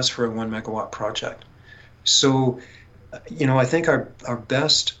that's for a 1 megawatt project. So, I think our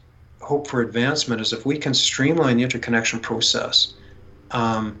best hope for advancement is if we can streamline the interconnection process,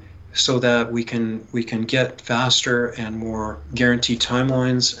 so that we can get faster and more guaranteed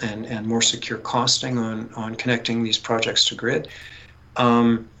timelines and more secure costing on connecting these projects to grid.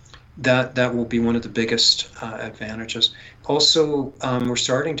 That will be one of the biggest advantages. Also, we're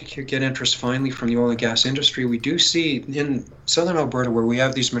starting to get interest finally from the oil and gas industry. We do see in southern Alberta, where we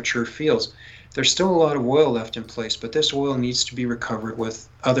have these mature fields, there's still a lot of oil left in place, but this oil needs to be recovered with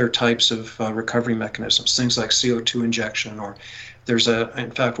other types of recovery mechanisms, things like CO2 injection, or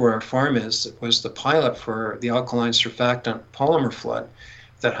in fact, where our farm is, was the pilot for the alkaline surfactant polymer flood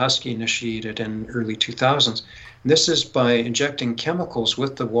that Husky initiated in early 2000s. And this is by injecting chemicals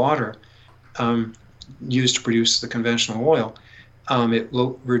with the water used to produce the conventional oil. It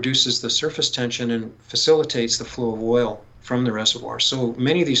reduces the surface tension and facilitates the flow of oil from the reservoir. So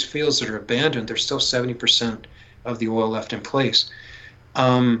many of these fields that are abandoned, there's still 70% of the oil left in place.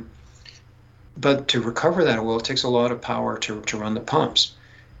 But to recover that oil, it takes a lot of power to run the pumps.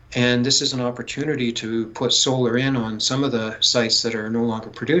 And this is an opportunity to put solar in on some of the sites that are no longer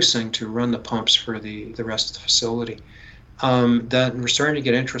producing to run the pumps for the rest of the facility. That we're starting to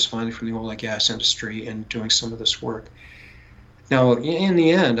get interest finally from the oil and gas industry in doing some of this work. Now, in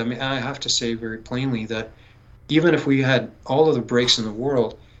the end, I mean, I have to say very plainly that even if we had all of the breaks in the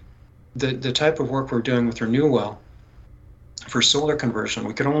world, the type of work we're doing with Renewwell for solar conversion,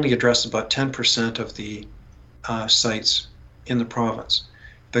 we could only address about 10% of the sites in the province,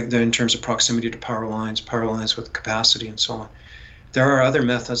 but then in terms of proximity to power lines with capacity and so on. There are other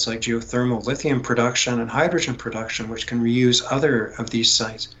methods like geothermal, lithium production, and hydrogen production, which can reuse other of these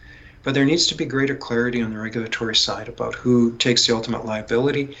sites. But there needs to be greater clarity on the regulatory side about who takes the ultimate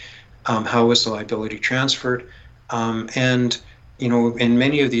liability, how is the liability transferred, and in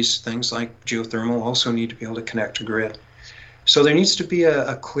many of these things like geothermal also need to be able to connect to grid. So there needs to be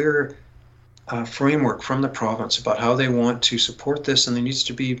a clear framework from the province about how they want to support this, and there needs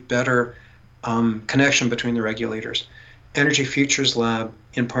to be better connection between the regulators. Energy Futures Lab,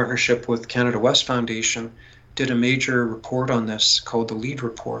 in partnership with Canada West Foundation, did a major report on this called the LEAD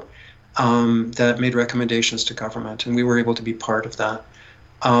report that made recommendations to government, and we were able to be part of that.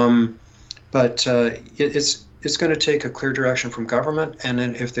 But it's going to take a clear direction from government, and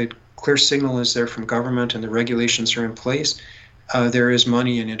then if the clear signal is there from government and the regulations are in place, there is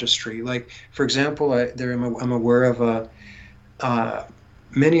money in industry. Like, for example, I'm aware of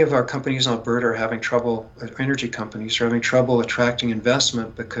many of our companies in Alberta are having trouble, energy companies are having trouble attracting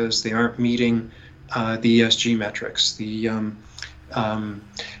investment because they aren't meeting the ESG metrics, the environment,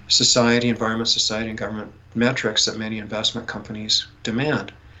 society, and government metrics that many investment companies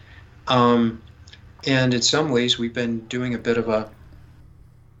demand. And in some ways, we've been doing a bit of a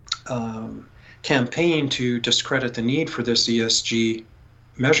campaign to discredit the need for this ESG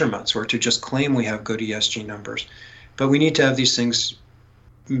measurements, or to just claim we have good ESG numbers. But we need to have these things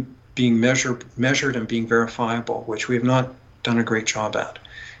being measured and being verifiable, which we have not done a great job at.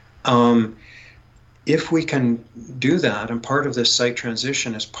 If we can do that, and part of this site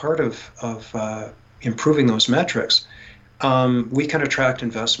transition is part of improving those metrics, we can attract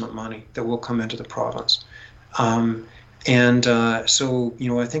investment money that will come into the province. So,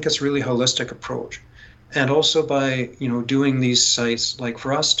 I think it's really a holistic approach. And also by, doing these sites, like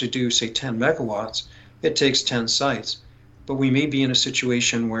for us to do, say, 10 megawatts, it takes 10 sites. But we may be in a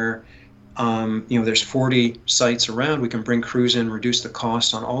situation where, there's 40 sites around. We can bring crews in, reduce the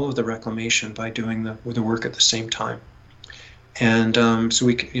cost on all of the reclamation by doing the work at the same time. And so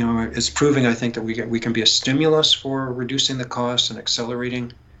we, it's proving, I think, that we can be a stimulus for reducing the cost and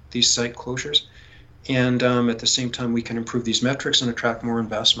accelerating these site closures. And at the same time, we can improve these metrics and attract more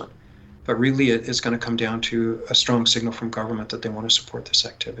investment. But really, it's going to come down to a strong signal from government that they want to support this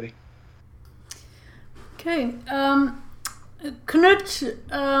activity. Okay. Knut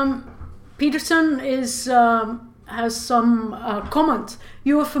Peterson has some comment.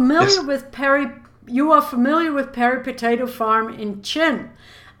 You are familiar with Perry Potato Farm in Chin.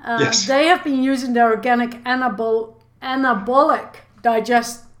 Yes. They have been using their organic anabolic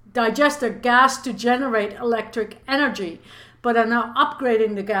digester gas to generate electric energy, but are now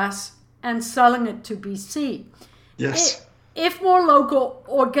upgrading the gas and selling it to BC. Yes. If more local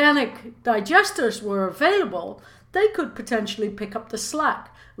organic digesters were available, they could potentially pick up the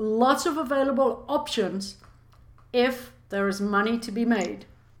slack. Lots of available options if there is money to be made.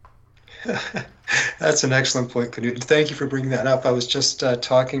 That's an excellent point, Knut. Thank you for bringing that up. I was just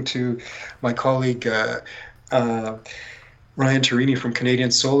talking to my colleague Ryan Torini from Canadian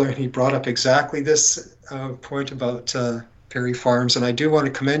Solar, and he brought up exactly this point about Perry Farms. And I do want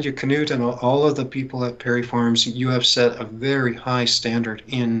to commend you, Knut, and all of the people at Perry Farms. You have set a very high standard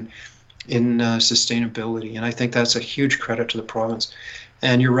in sustainability, and I think that's a huge credit to the province.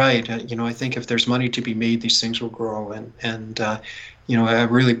 And you're right. I think if there's money to be made, these things will grow. And I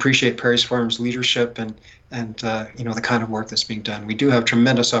really appreciate Perry Farms' leadership and the kind of work that's being done. We do have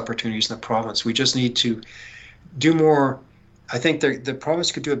tremendous opportunities in the province. We just need to do more. I think the province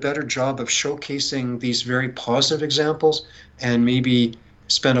could do a better job of showcasing these very positive examples and maybe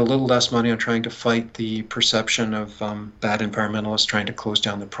spend a little less money on trying to fight the perception of bad environmentalists trying to close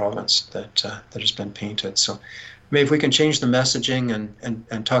down the province that has been painted. So maybe if we can change the messaging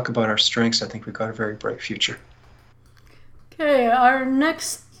and talk about our strengths, I think we've got a very bright future. Okay, our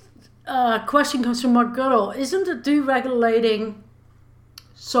next question comes from Mark Goodall. Isn't the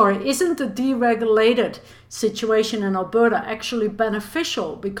deregulated situation in Alberta actually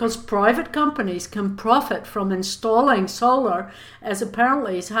beneficial because private companies can profit from installing solar, as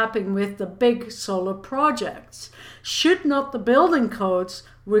apparently is happening with the big solar projects? Should not the building codes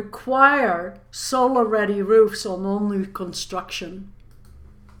require solar-ready roofs on all new construction?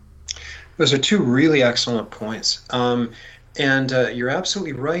 Those are two really excellent points. And you're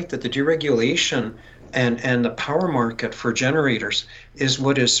absolutely right that the deregulation and the power market for generators is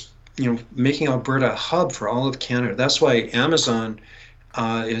what is making Alberta a hub for all of Canada. That's why Amazon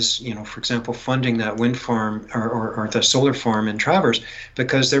is, for example, funding that wind farm or the solar farm in Travers,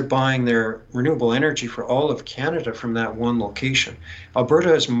 because they're buying their renewable energy for all of Canada from that one location.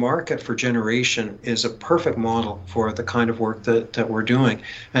 Alberta's market for generation is a perfect model for the kind of work that we're doing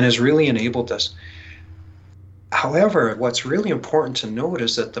and has really enabled this. However, what's really important to note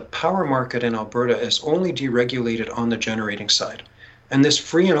is that the power market in Alberta is only deregulated on the generating side. And this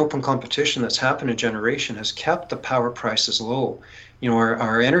free and open competition that's happened in generation has kept the power prices low.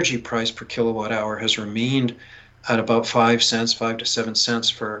 Our energy price per kilowatt hour has remained at about 5 to 7 cents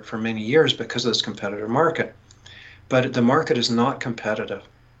for many years because of this competitive market. But the market is not competitive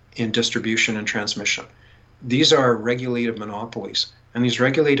in distribution and transmission. These are regulated monopolies. And these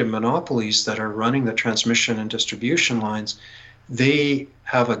regulated monopolies that are running the transmission and distribution lines, they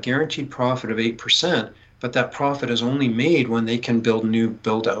have a guaranteed profit of 8%, but that profit is only made when they can build new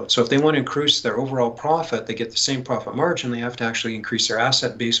build-out. So if they want to increase their overall profit, they get the same profit margin, they have to actually increase their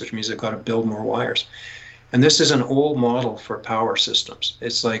asset base, which means they've got to build more wires. And this is an old model for power systems.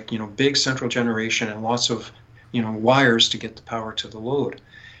 It's like, big central generation and lots of, wires to get the power to the load.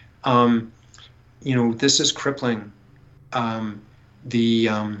 This is crippling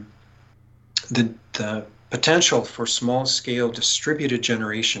the potential for small-scale distributed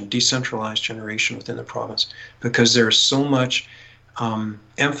generation, decentralized generation within the province, because there's so much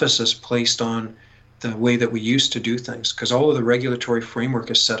emphasis placed on the way that we used to do things, because all of the regulatory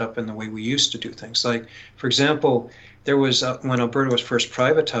framework is set up in the way we used to do things. Like, for example, there was, when Alberta was first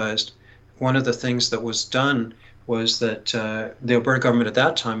privatized, one of the things that was done was that the Alberta government at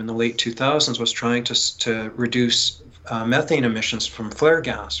that time in the late 2000s was trying to reduce methane emissions from flare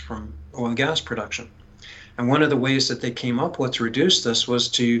gas, from oil and gas production. And one of the ways that they came up with to reduce this was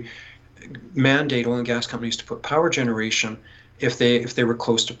to mandate oil and gas companies to put power generation if they were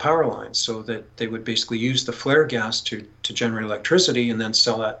close to power lines, so that they would basically use the flare gas to generate electricity and then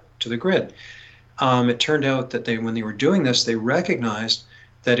sell that to the grid. It turned out that when they were doing this, they recognized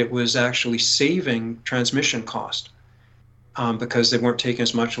that it was actually saving transmission cost. Because they weren't taking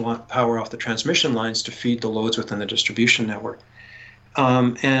as much power off the transmission lines to feed the loads within the distribution network.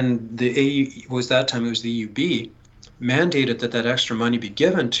 And the EUB, mandated that extra money be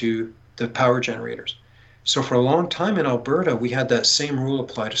given to the power generators. So for a long time in Alberta, we had that same rule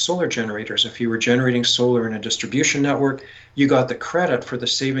apply to solar generators. If you were generating solar in a distribution network, you got the credit for the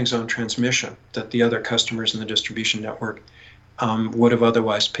savings on transmission that the other customers in the distribution network would have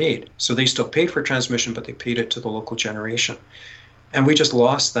otherwise paid. So they still paid for transmission, but they paid it to the local generation. And we just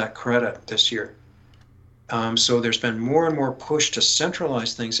lost that credit this year. So there's been more and more push to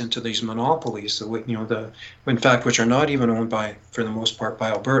centralize things into these monopolies, in fact, which are not even owned by, for the most part,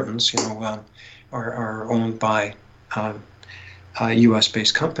 by Albertans, are owned by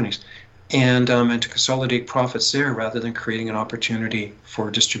U.S.-based companies, and to consolidate profits there rather than creating an opportunity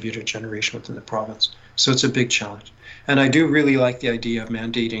for distributed generation within the province. So it's a big challenge. And I do really like the idea of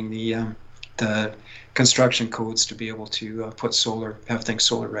mandating the construction codes to be able to have things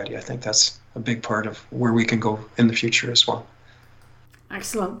solar ready. I think that's a big part of where we can go in the future as well.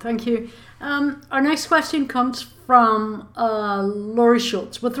 Excellent, thank you. Our next question comes from Laurie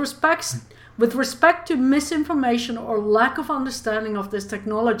Schultz. With respect to misinformation or lack of understanding of this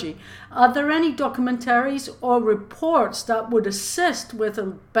technology, are there any documentaries or reports that would assist with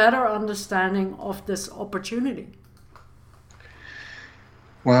a better understanding of this opportunity?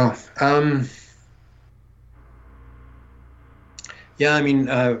 Wow. Yeah, I mean,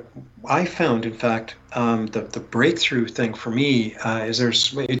 I found, in fact, the breakthrough thing for me is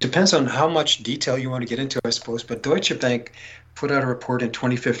it depends on how much detail you want to get into, I suppose, but Deutsche Bank put out a report in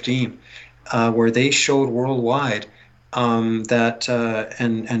 2015 where they showed worldwide that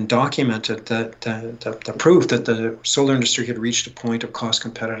and documented that the proof that the solar industry had reached a point of cost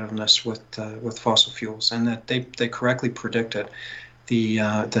competitiveness with fossil fuels, and that they correctly predicted the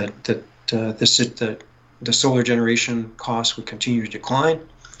solar generation costs would continue to decline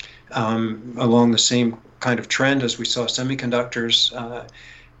along the same kind of trend as we saw semiconductors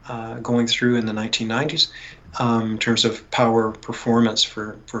going through in the 1990s in terms of power performance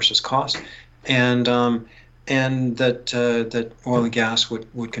versus cost, and that oil and gas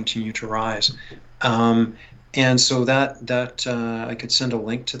would continue to rise, and so that I could send a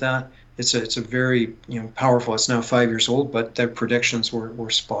link to that. It's a very powerful. It's now 5 years old, but their predictions were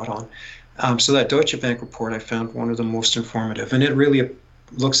spot on. So that Deutsche Bank report I found one of the most informative, and it really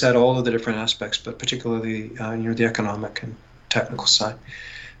looks at all of the different aspects, but particularly the economic and technical side.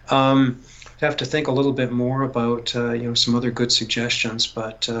 I have to think a little bit more about some other good suggestions,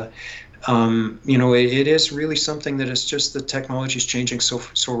 but it is really something that is just the technology is changing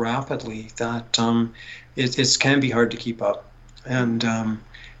so rapidly that it can be hard to keep up, and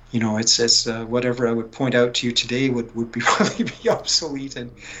it's whatever I would point out to you today would probably be obsolete in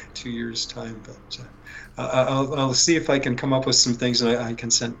 2 years' time. But I'll see if I can come up with some things, and I can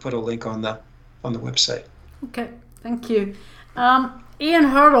put a link on the website. Okay, thank you. Ian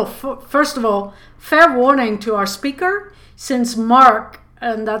Hurdle, first of all, fair warning to our speaker, since Mark,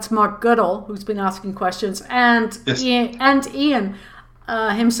 and that's Mark Goodall, who's been asking questions, and yes. Ian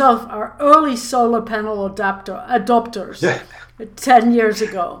himself are early solar panel adopters. Yeah. 10 years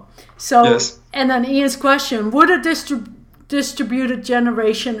ago. So, yes. And then Ian's question, would a distributed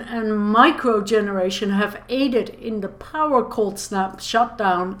generation and micro generation have aided in the power cold snap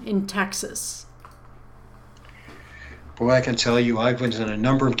shutdown in Texas? Boy, I can tell you I've been in a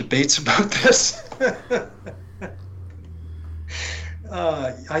number of debates about this.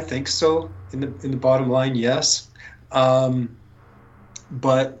 I think so. In the bottom line, yes.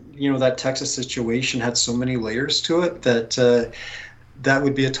 But that Texas situation had so many layers to it that that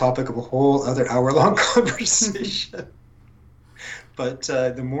would be a topic of a whole other hour-long conversation. But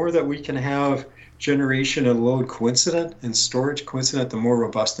the more that we can have generation and load coincident and storage coincident, the more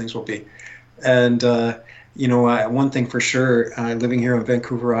robust things will be. And one thing for sure, living here on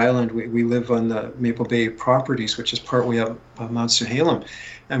Vancouver Island, we live on the Maple Bay properties, which is partway up Mount Suhalem,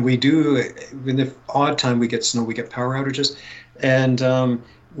 and we do, in the odd time we get snow, we get power outages, and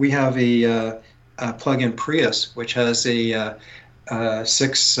we have a plug-in Prius, which has a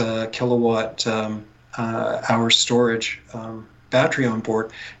 6 kilowatt hour storage battery on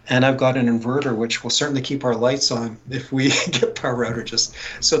board, and I've got an inverter which will certainly keep our lights on if we get power outages.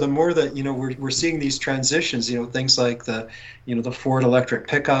 So the more that we're seeing these transitions, things like the Ford electric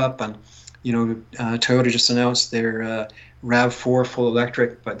pickup, and Toyota just announced their RAV4 full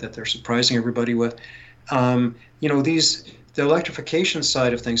electric, but that they're surprising everybody with. The electrification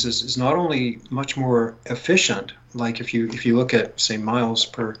side of things is not only much more efficient, like if you look at, say, miles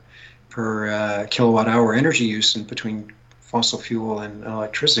per kilowatt hour energy use in between fossil fuel and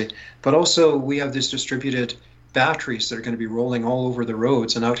electricity, but also we have these distributed batteries that are going to be rolling all over the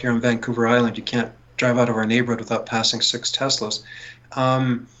roads. And out here on Vancouver Island, you can't drive out of our neighborhood without passing 6 Teslas.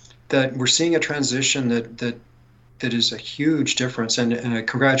 That we're seeing a transition that is a huge difference, and I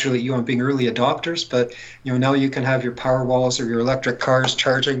congratulate you on being early adopters. But now you can have your power walls or your electric cars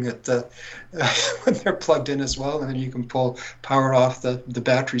charging at when they're plugged in as well, and then you can pull power off the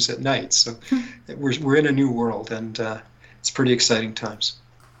batteries at night. So we're in a new world, and it's pretty exciting times.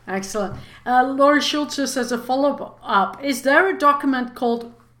 Excellent. Laurie Schultz just as a follow-up, is there a document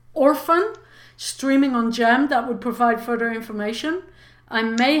called Orphan streaming on GEM that would provide further information? I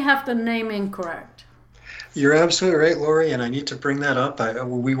may have the name incorrect. You're absolutely right, Laurie, and I need to bring that up.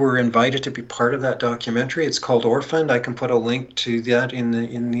 We were invited to be part of that documentary. It's called Orphaned. I can put a link to that in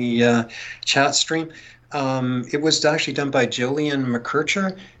the chat stream. It was actually done by Jillian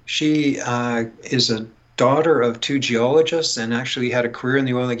McKercher. She is a daughter of two geologists and actually had a career in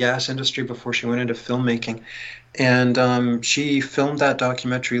the oil and gas industry before she went into filmmaking. And she filmed that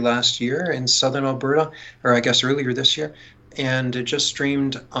documentary last year in southern Alberta, or I guess earlier this year. And it just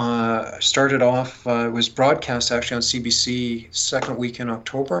streamed, started off, it was broadcast actually on CBC second week in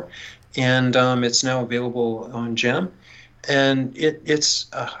October. And it's now available on GEM. And it's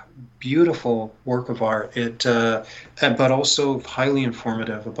a beautiful work of art, but also highly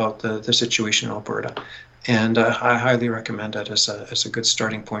informative about the situation in Alberta. And I highly recommend it as a good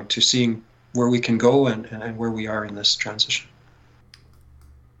starting point to seeing where we can go and where we are in this transition.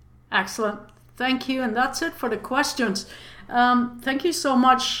 Excellent. Thank you. And that's it for the questions. Thank you so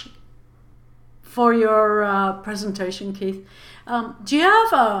much for your presentation, Keith. Do you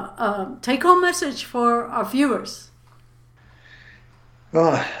have a take-home message for our viewers?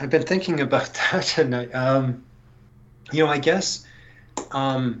 Well, I've been thinking about that, and I guess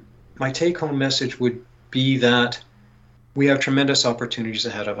my take-home message would be that we have tremendous opportunities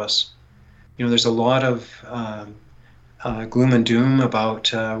ahead of us. There's a lot of gloom and doom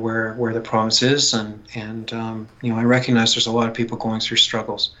about where the province is, and I recognize there's a lot of people going through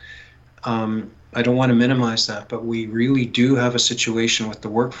struggles. I don't want to minimize that, but we really do have a situation with the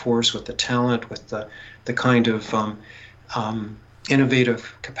workforce, with the talent, with the kind of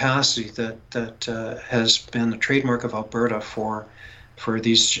innovative capacity that has been the trademark of Alberta for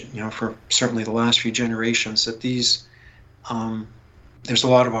these, for certainly the last few generations. That there's a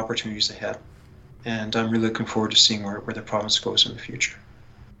lot of opportunities ahead. And I'm really looking forward to seeing where the province goes in the future.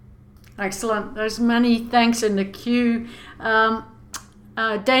 Excellent. There's many thanks in the queue.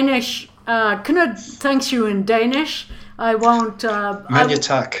 Danish, Knut thanks you in Danish. I won't... Mange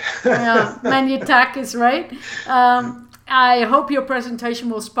tak. Mange tak is right. I hope your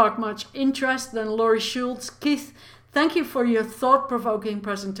presentation will spark much interest. Then Laurie Schultz. Keith, thank you for your thought-provoking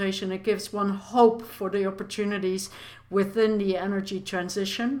presentation. It gives one hope for the opportunities within the energy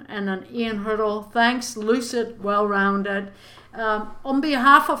transition. And then Ian Hurdle, thanks, lucid, well-rounded. On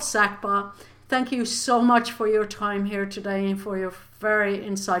behalf of SACPA, thank you so much for your time here today and for your very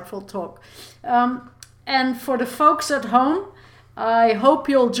insightful talk. And for the folks at home, I hope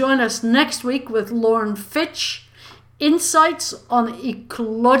you'll join us next week with Lauren Fitch, Insights on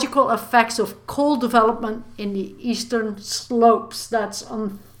Ecological Effects of Coal Development in the Eastern Slopes. That's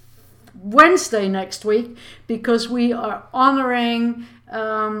on Wednesday next week, because we are honoring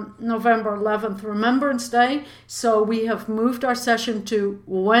November 11th, Remembrance Day. So we have moved our session to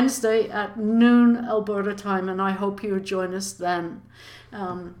Wednesday at noon Alberta time, and I hope you join us then.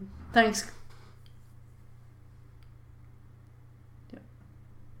 Thanks.